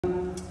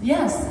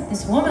Yes,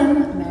 this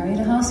woman married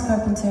a house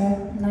carpenter,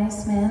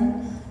 nice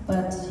man,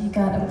 but she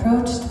got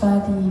approached by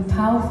the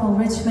powerful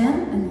rich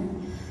man, and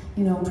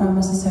he,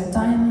 promises her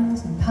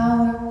diamonds and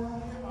power,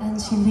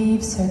 and she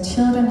leaves her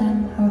children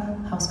and her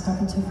house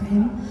carpenter for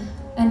him,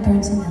 and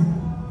burns him in.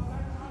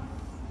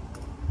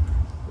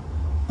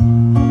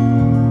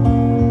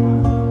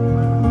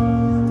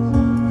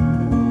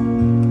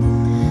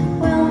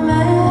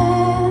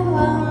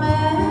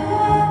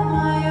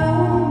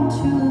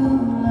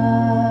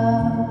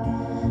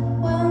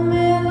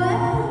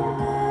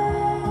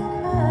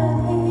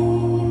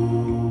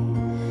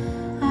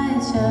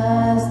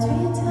 Just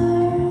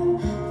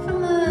returned from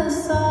the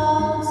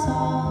salt,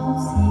 salt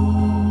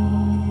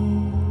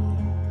sea,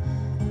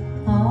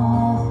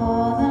 all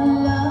for the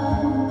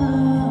love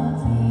of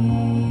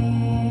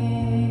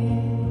thee.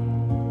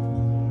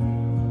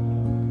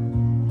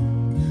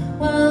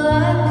 Well, I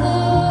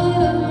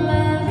could have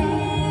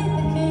married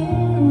the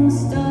king's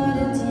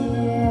daughter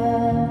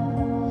dear.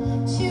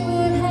 She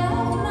would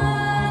have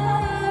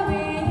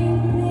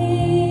married me,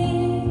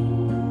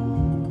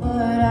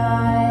 but I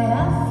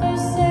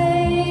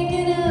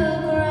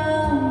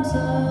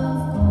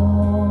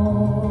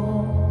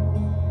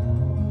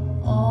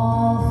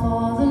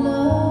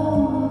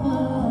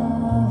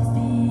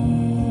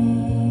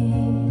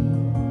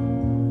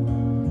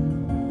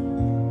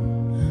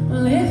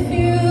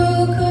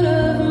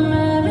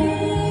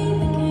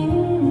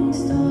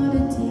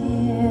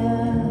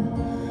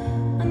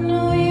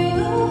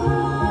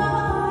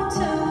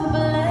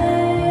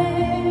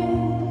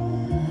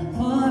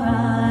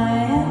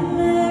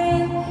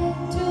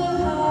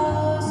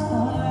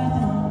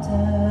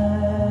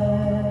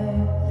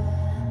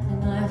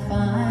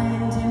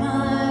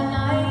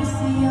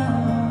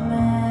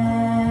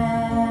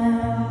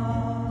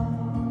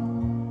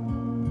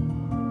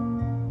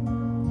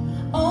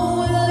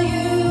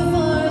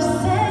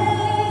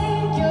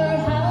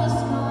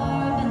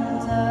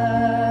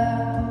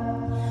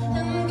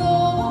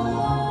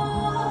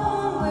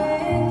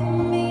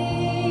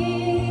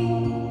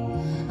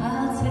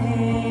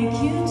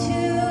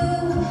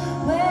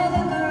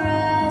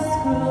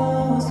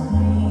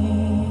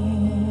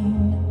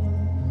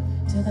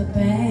the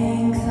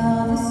banks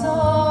of the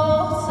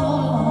salt,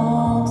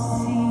 salt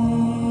sea.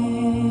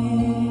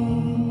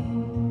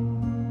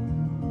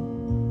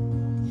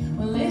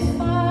 Well, if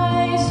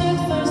I should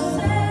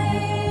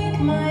forsake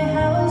my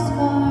house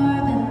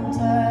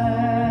carpenter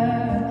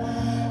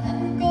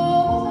and go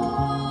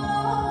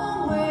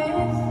along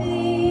with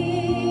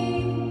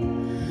thee,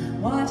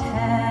 what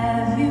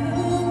have you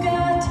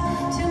got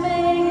to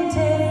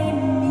maintain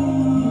me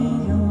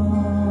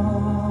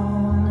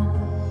on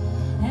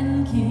and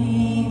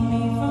keep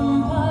me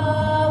from poverty?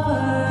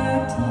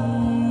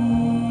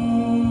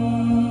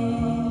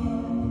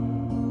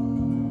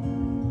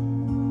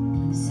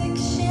 Six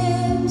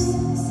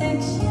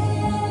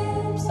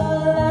ships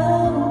all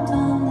out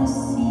on the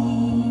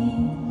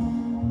sea,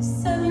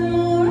 7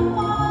 more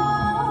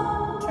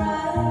upon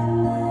dry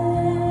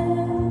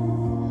land,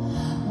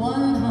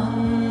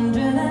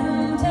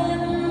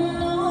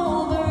 110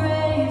 all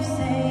brave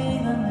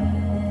sailormen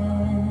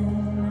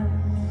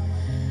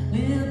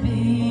will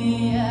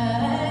be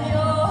at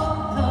your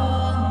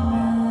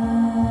command.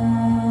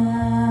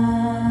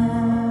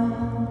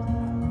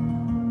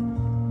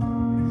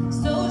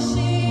 So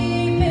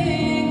she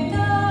picked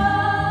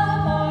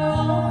up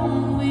our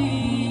own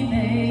wee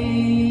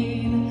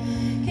babe,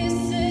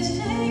 kisses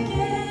she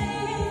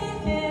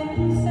gave him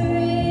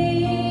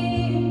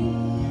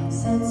 3,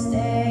 said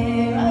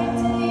stay right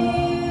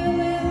here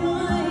with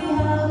my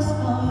house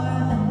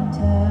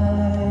carpenter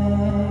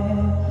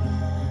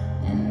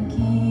and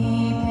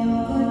keep him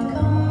good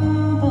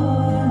company.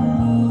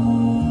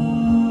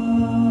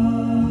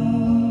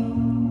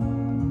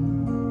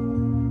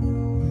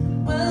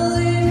 Well,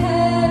 it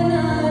had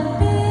not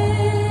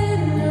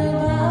been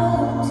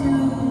about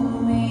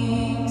 2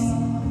 weeks,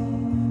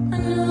 I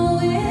know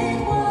it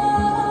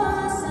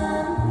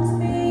wasn't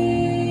 3,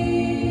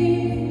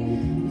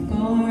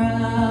 before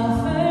our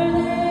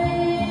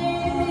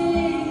Ferdinand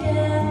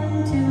began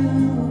to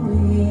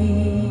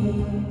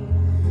weep.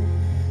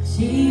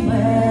 She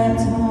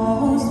wept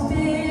most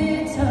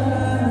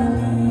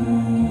bitterly.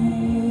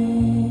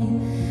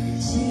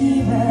 She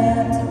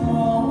wept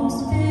most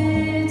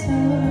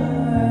bitterly.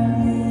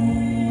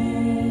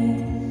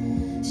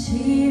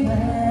 She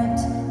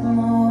wept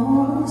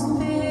most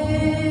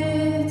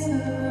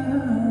bitterly.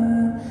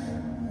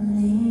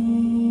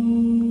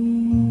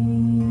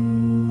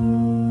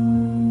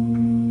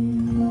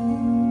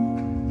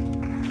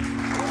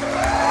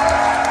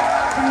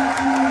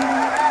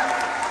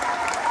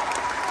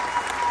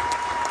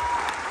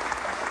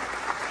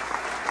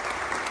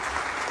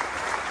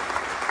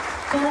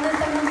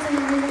 Jonathan